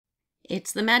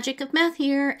It's the magic of math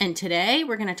here, and today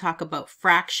we're going to talk about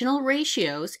fractional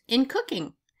ratios in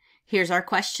cooking. Here's our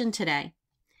question today.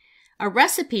 A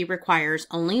recipe requires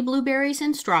only blueberries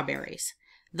and strawberries.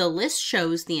 The list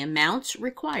shows the amounts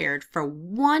required for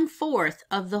 1/4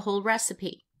 of the whole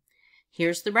recipe.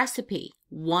 Here's the recipe.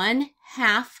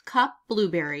 1/2 cup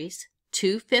blueberries,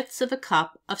 2/5 of a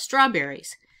cup of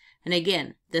strawberries. And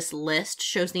again, this list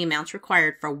shows the amounts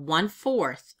required for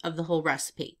 1/4 of the whole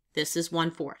recipe. This is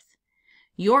 1/4.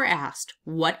 You're asked,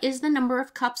 what is the number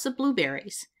of cups of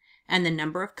blueberries and the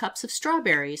number of cups of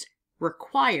strawberries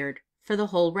required for the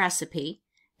whole recipe?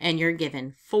 And you're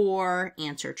given 4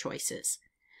 answer choices.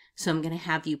 So I'm going to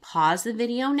have you pause the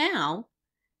video now,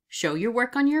 show your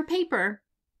work on your paper,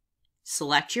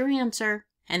 select your answer,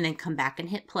 and then come back and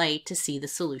hit play to see the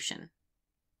solution.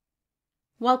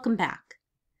 Welcome back.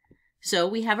 So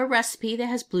we have a recipe that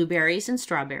has blueberries and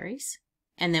strawberries,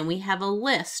 and then we have a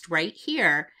list right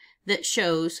here that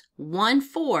shows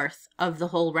 1/4 of the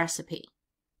whole recipe.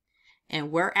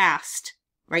 And we're asked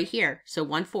right here, so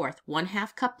 1/4,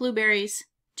 1/2 cup blueberries,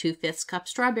 2/5 cup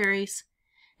strawberries,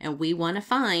 and we want to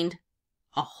find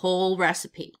a whole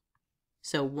recipe.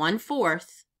 So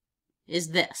 1/4 is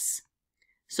this.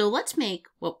 So let's make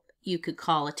what you could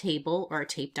call a table or a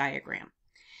tape diagram.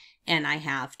 And I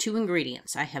have 2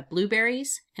 ingredients. I have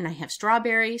blueberries and I have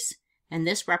strawberries, and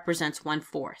this represents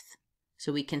 1/4.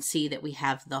 So we can see that we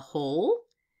have the whole,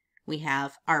 we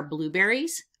have our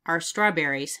blueberries, our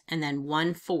strawberries, and then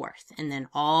 1/4, and then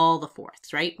all the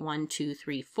fourths, right? 1, 2,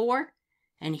 3, 4,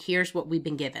 and here's what we've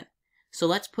been given. So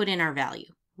let's put in our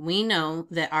value. We know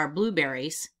that our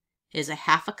blueberries is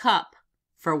 1/2 cup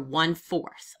for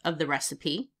 1/4 of the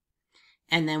recipe,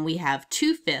 and then we have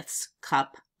 2/5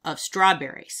 cup of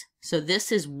strawberries. So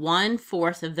this is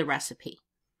 1/4 of the recipe.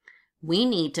 We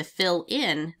need to fill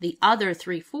in the other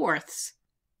 3/4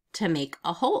 to make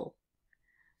a whole.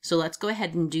 So let's go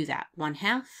ahead and do that.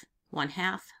 1/2,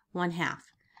 1/2, 1/2.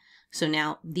 So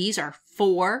now these are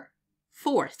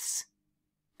 4/4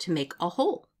 to make a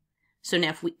whole. So now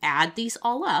if we add these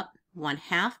all up,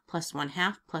 1/2 plus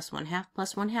 1/2 plus 1/2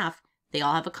 plus 1/2, they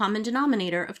all have a common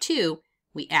denominator of 2.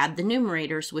 We add the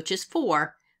numerators, which is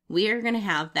 4. We are going to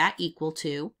have that equal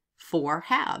to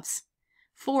 4/2.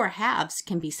 4/2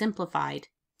 can be simplified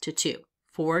to 2.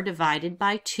 4 divided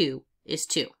by 2 is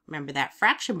 2. Remember that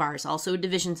fraction bar is also a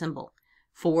division symbol.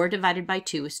 4 divided by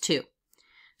 2 is 2.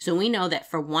 So we know that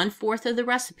for 1/4 of the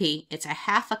recipe, it's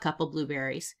 1/2 cup of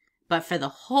blueberries, but for the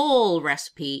whole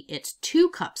recipe, it's 2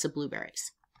 cups of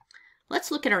blueberries. Let's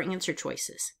look at our answer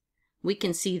choices. We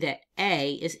can see that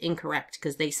A is incorrect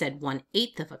because they said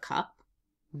 1/8 of a cup.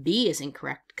 B is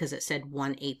incorrect because it said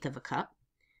 1/8 of a cup.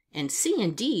 And C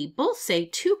and D both say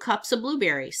 2 cups of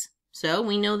blueberries. So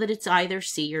we know that it's either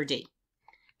C or D.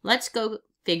 Let's go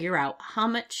figure out how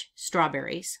much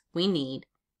strawberries we need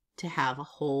to have a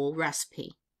whole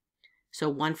recipe. So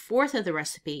 1/4 of the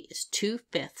recipe is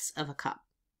 2/5 of a cup.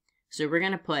 So we're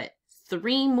going to put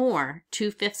 3 more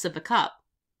 2/5 of a cup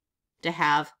to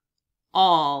have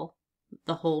all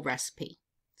the whole recipe.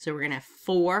 So we're going to have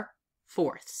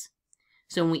 4/4.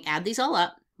 So when we add these all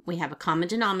up, we have a common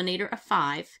denominator of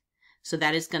 5. So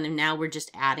that is going to, now we're just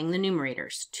adding the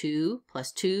numerators. 2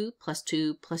 plus 2 plus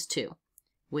 2 plus 2,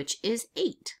 which is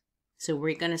 8. So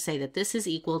we're going to say that this is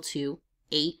equal to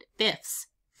 8/5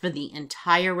 for the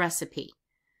entire recipe.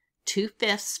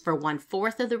 2/5 for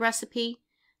 1/4 of the recipe.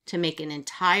 To make an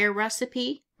entire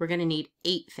recipe, we're going to need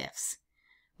 8/5.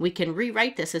 We can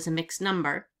rewrite this as a mixed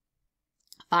number.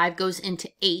 5 goes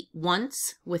into 8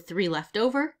 once with 3 left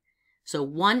over. So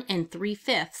 1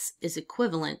 3/5 is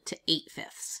equivalent to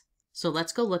 8/5. So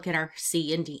let's go look at our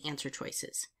C and D answer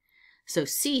choices. So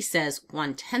C says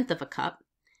 1/10 of a cup.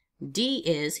 D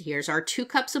is, here's our 2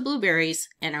 cups of blueberries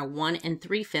and our 1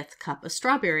 3/5 cup of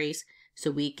strawberries. So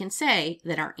we can say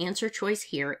that our answer choice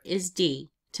here is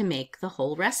D to make the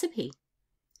whole recipe.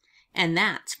 And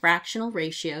that's fractional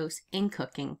ratios in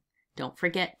cooking. Don't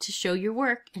forget to show your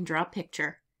work and draw a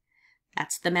picture.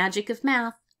 That's the magic of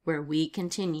math, where we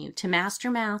continue to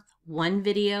master math one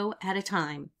video at a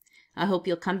time. I hope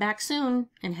you'll come back soon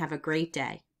and have a great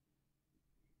day.